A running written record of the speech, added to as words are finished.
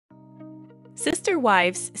Sister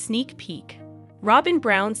Wives Sneak Peek. Robyn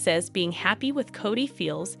Brown says being happy with KODY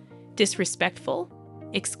feels disrespectful,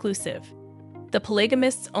 exclusive. The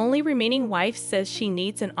polygamist's only remaining wife says she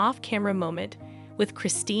needs an off-camera moment with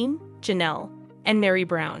Christine, Janelle, and Meri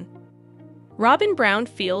Brown. Robyn Brown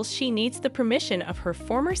feels she needs the permission of her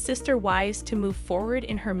former sister wives to move forward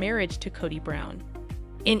in her marriage to KODY Brown.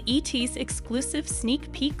 In ET's exclusive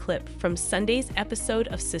sneak peek clip from Sunday's episode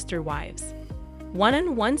of Sister Wives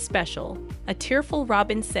One-on-One Special, a tearful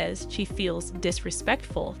Robyn says she feels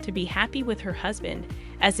disrespectful to be happy with her husband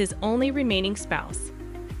as his only remaining spouse.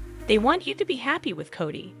 They want you to be happy with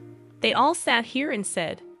KODY. They all sat here and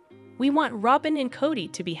said, "We want Robyn and KODY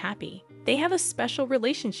to be happy. They have a special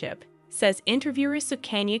relationship," says interviewer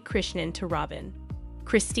Sukanya Krishnan to Robyn.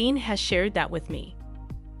 "Christine has shared that with me.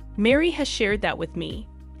 Meri has shared that with me,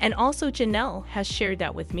 and also Janelle has shared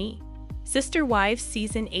that with me." Sister Wives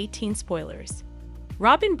Season 18 spoilers.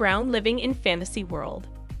 Robyn Brown living in fantasy world.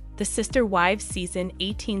 The Sister Wives Season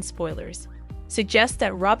 18 spoilers suggest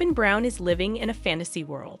that Robyn Brown is living in a fantasy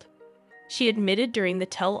world. She admitted during the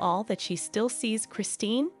tell-all that she still sees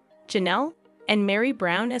Christine, Janelle, and Meri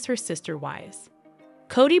Brown as her sister wives.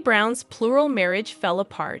 KODY Brown's plural marriage fell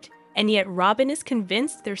apart, and yet Robyn is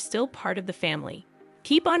convinced they're still part of the family.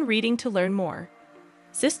 Keep on reading to learn more.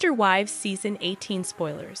 Sister Wives Season 18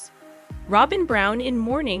 spoilers. Robyn Brown in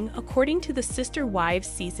mourning. According to the Sister Wives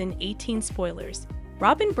Season 18 spoilers,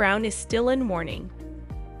 Robyn Brown is still in mourning.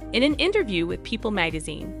 In an interview with People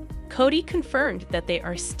magazine, KODY confirmed that they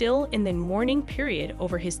are still in the mourning period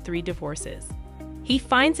over his 3 divorces. He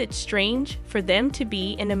finds it strange for them to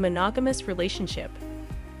be in a monogamous relationship.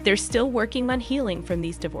 They're still working on healing from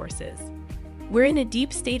these divorces. "We're in a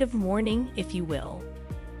deep state of mourning, if you will.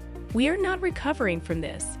 We are not recovering from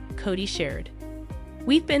this," KODY shared.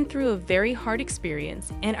 "We've been through a very hard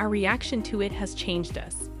experience, and our reaction to it has changed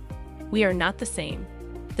us. We are not the same."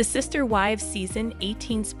 The Sister Wives Season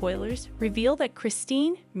 18 spoilers reveal that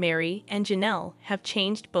Christine, Meri, and Janelle have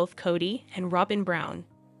changed both KODY and Robyn Brown.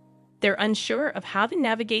 They're unsure of how to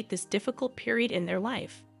navigate this difficult period in their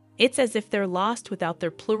life. It's as if they're lost without their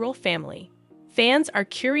plural family. Fans are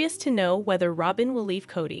curious to know whether Robyn will leave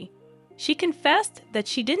KODY. She confessed that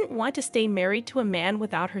she didn't want to stay married to a man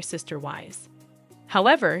without her sister wives.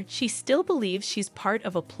 However, she still believes she's part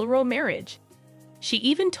of a plural marriage. She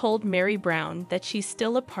even told Meri Brown that she's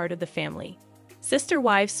still a part of the family. Sister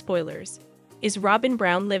Wives spoilers. Is Robyn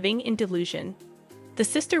Brown living in delusion? The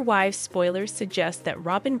Sister Wives spoilers suggest that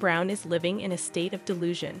Robyn Brown is living in a state of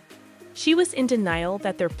delusion. She was in denial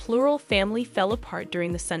that their plural family fell apart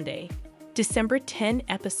during the Sunday, December 10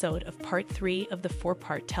 episode of Part 3 of the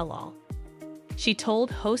 4-part tell-all. She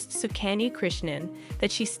told host Sukanya Krishnan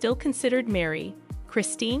that she still considered Meri,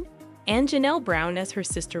 Christine, and Janelle Brown as her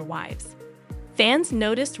sister wives. Fans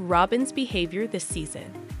noticed Robyn's behavior this season.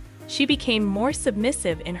 She became more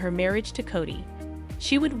submissive in her marriage to KODY.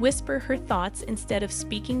 She would whisper her thoughts instead of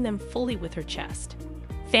speaking them fully with her chest.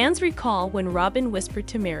 Fans recall when Robyn whispered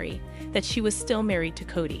to Meri that she was still married to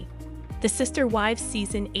KODY. The Sister Wives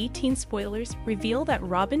Season 18 spoilers reveal that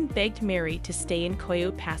Robyn begged Meri to stay in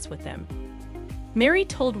Koyo Pass with them. Meri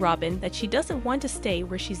told Robyn that she doesn't want to stay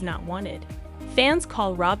where she's not wanted. Fans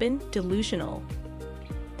call Robyn delusional.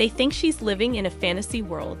 They think she's living in a fantasy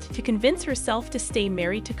world to convince herself to stay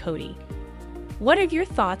married to KODY. What are your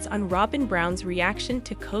thoughts on Robyn Brown's reaction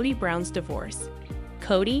to KODY Brown's divorce?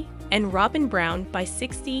 KODY and Robyn Brown buy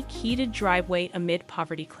 60 heated driveway amid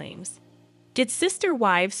poverty claims. Did Sister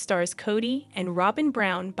Wives stars KODY and Robyn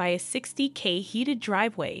Brown buy a $60K heated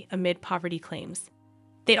driveway amid poverty claims?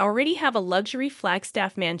 They already have a luxury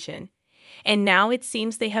Flagstaff mansion, and now it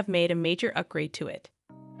seems they have made a major upgrade to it.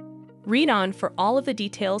 Read on for all of the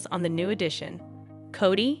details on the new edition.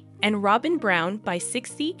 KODY and Robyn Brown buy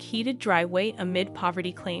 60 heated driveway amid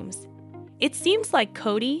poverty claims. It seems like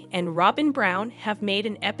KODY and Robyn Brown have made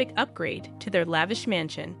an epic upgrade to their lavish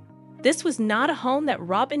mansion. This was not a home that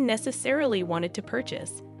Robyn necessarily wanted to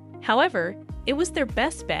purchase. However, it was their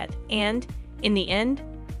best bet, and, in the end,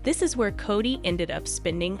 this is where KODY ended up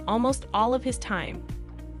spending almost all of his time.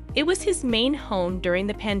 It was his main home during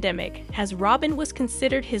the pandemic, as Robyn was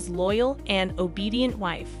considered his loyal and obedient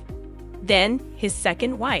wife. Then, his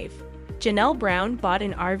second wife, Janelle Brown, bought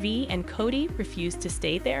an RV and KODY refused to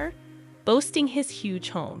stay there, boasting his huge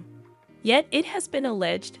home. Yet it has been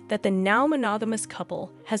alleged that the now monogamous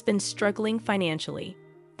couple has been struggling financially.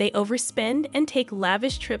 They overspend and take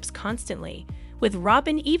lavish trips constantly, with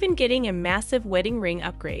Robyn even getting a massive wedding ring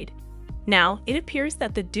upgrade. Now, it appears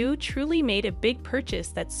that the duo truly made a big purchase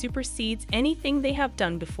that supersedes anything they have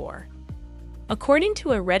done before. According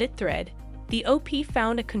to a Reddit thread, the OP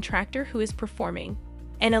found a contractor who is performing,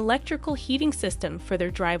 an electrical heating system for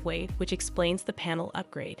their driveway, which explains the panel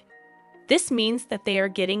upgrade. This means that they are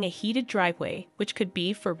getting a heated driveway, which could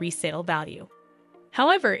be for resale value.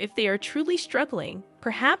 However, if they are truly struggling,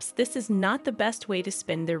 perhaps this is not the best way to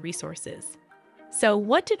spend their resources. So,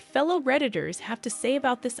 what did fellow Redditors have to say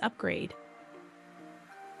about this upgrade?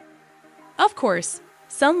 Of course,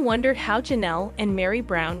 some wondered how Janelle and Meri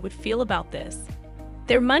Brown would feel about this.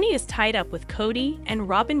 Their money is tied up with KODY and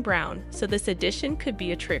Robyn Brown, so this addition could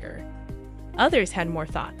be a trigger. Others had more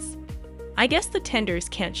thoughts. I guess the tenders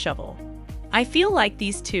can't shovel. I feel like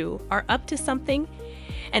these two are up to something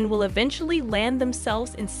and will eventually land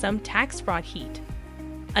themselves in some tax fraud heat.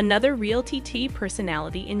 Another Realty T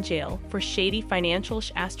personality in jail for shady financial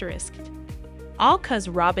asterisk. All cause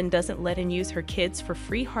Robyn doesn't let him use her kids for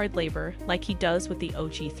free hard labor like he does with the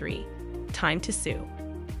OG3. Time to sue.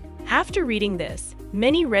 After reading this,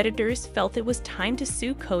 many Redditors felt it was time to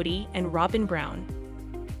sue KODY and Robyn Brown.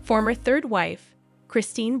 Former third wife,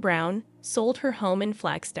 Christine Brown, sold her home in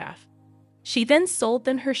Flagstaff. She then sold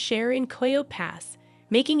them her share in Coyote Pass,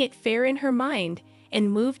 making it fair in her mind,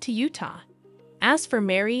 and moved to Utah. As for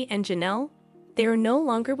Meri and Janelle, they are no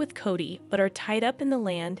longer with KODY but are tied up in the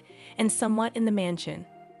land and somewhat in the mansion.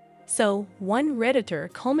 So, one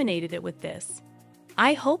Redditor culminated it with this: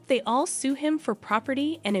 I hope they all sue him for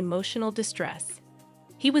property and emotional distress.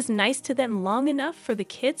 He was nice to them long enough for the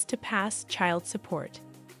kids to pass child support.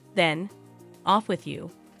 Then, off with you.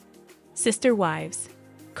 Sister wives.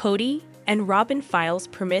 KODY and Robyn files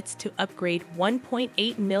permits to upgrade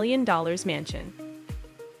 $1.8 million mansion.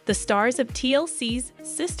 The stars of TLC's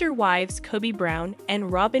Sister Wives, KODY Brown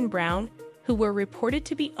and Robyn Brown, who were reported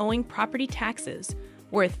to be owing property taxes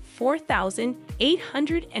worth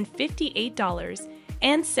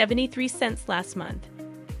 $4,858.73 last month,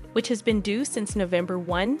 which has been due since November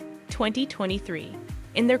 1, 2023.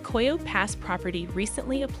 In their Coyote Pass property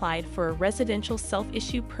recently applied for a residential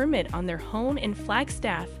self-issue permit on their home in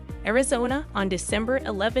Flagstaff, Arizona on December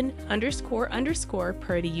 11 per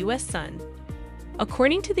the U.S. Sun.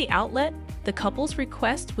 According to the outlet, the couple's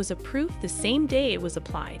request was approved the same day it was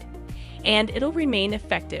applied, and it'll remain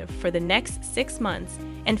effective for the next 6 months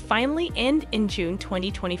and finally end in June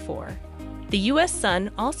 2024. The U.S.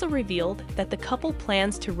 Sun also revealed that the couple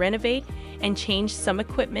plans to renovate and change some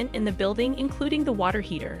equipment in the building, including the water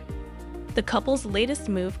heater. The couple's latest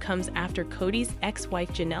move comes after KODY's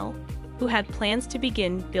ex-wife Janelle, who had plans to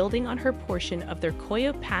begin building on her portion of their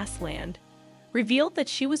Coyote Pass land, revealed that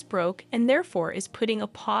she was broke and therefore is putting a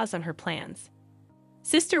pause on her plans.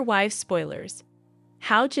 Sister Wives spoilers.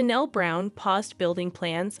 How Janelle Brown paused building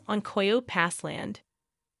plans on Coyote Pass land.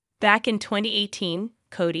 Back in 2018,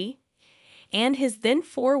 KODY and his then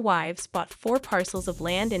 4 wives bought 4 parcels of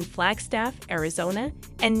land in Flagstaff, Arizona,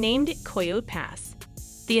 and named it Coyote Pass.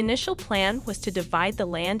 The initial plan was to divide the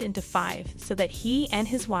land into 5 so that he and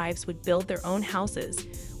his wives would build their own houses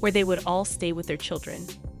where they would all stay with their children.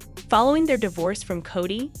 Following their divorce from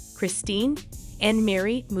KODY, Christine and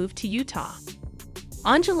Meri moved to Utah.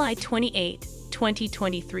 On July 28,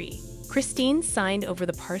 2023, Christine signed over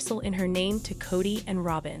the parcel in her name to KODY and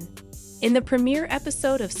Robyn. In the premiere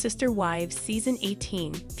episode of Sister Wives Season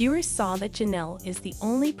 18, viewers saw that Janelle is the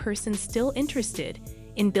only person still interested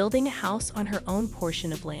in building a house on her own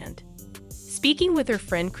portion of land. Speaking with her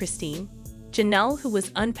friend Christine, Janelle, who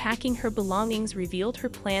was unpacking her belongings, revealed her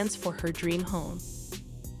plans for her dream home.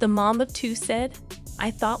 The mom of 2 said,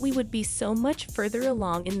 "I thought we would be so much further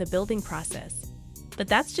along in the building process, but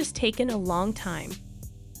that's just taken a long time."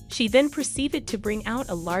 She then proceeded to bring out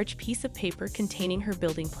a large piece of paper containing her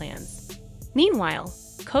building plans. Meanwhile,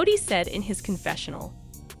 KODY said in his confessional,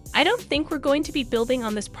 "I don't think we're going to be building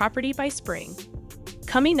on this property by spring.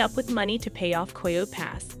 Coming up with money to pay off Coyote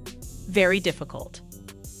Pass, very difficult.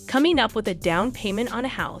 Coming up with a down payment on a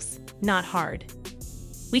house, not hard.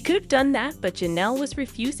 We could have done that, but Janelle was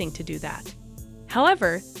refusing to do that."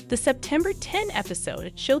 However, the September 10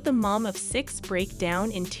 episode showed the mom of 6 break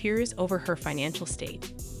down in tears over her financial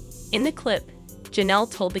state. In the clip,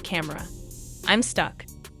 Janelle told the camera, "I'm stuck.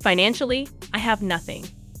 Financially, I have nothing.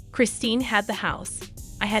 Christine had the house.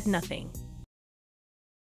 I had nothing."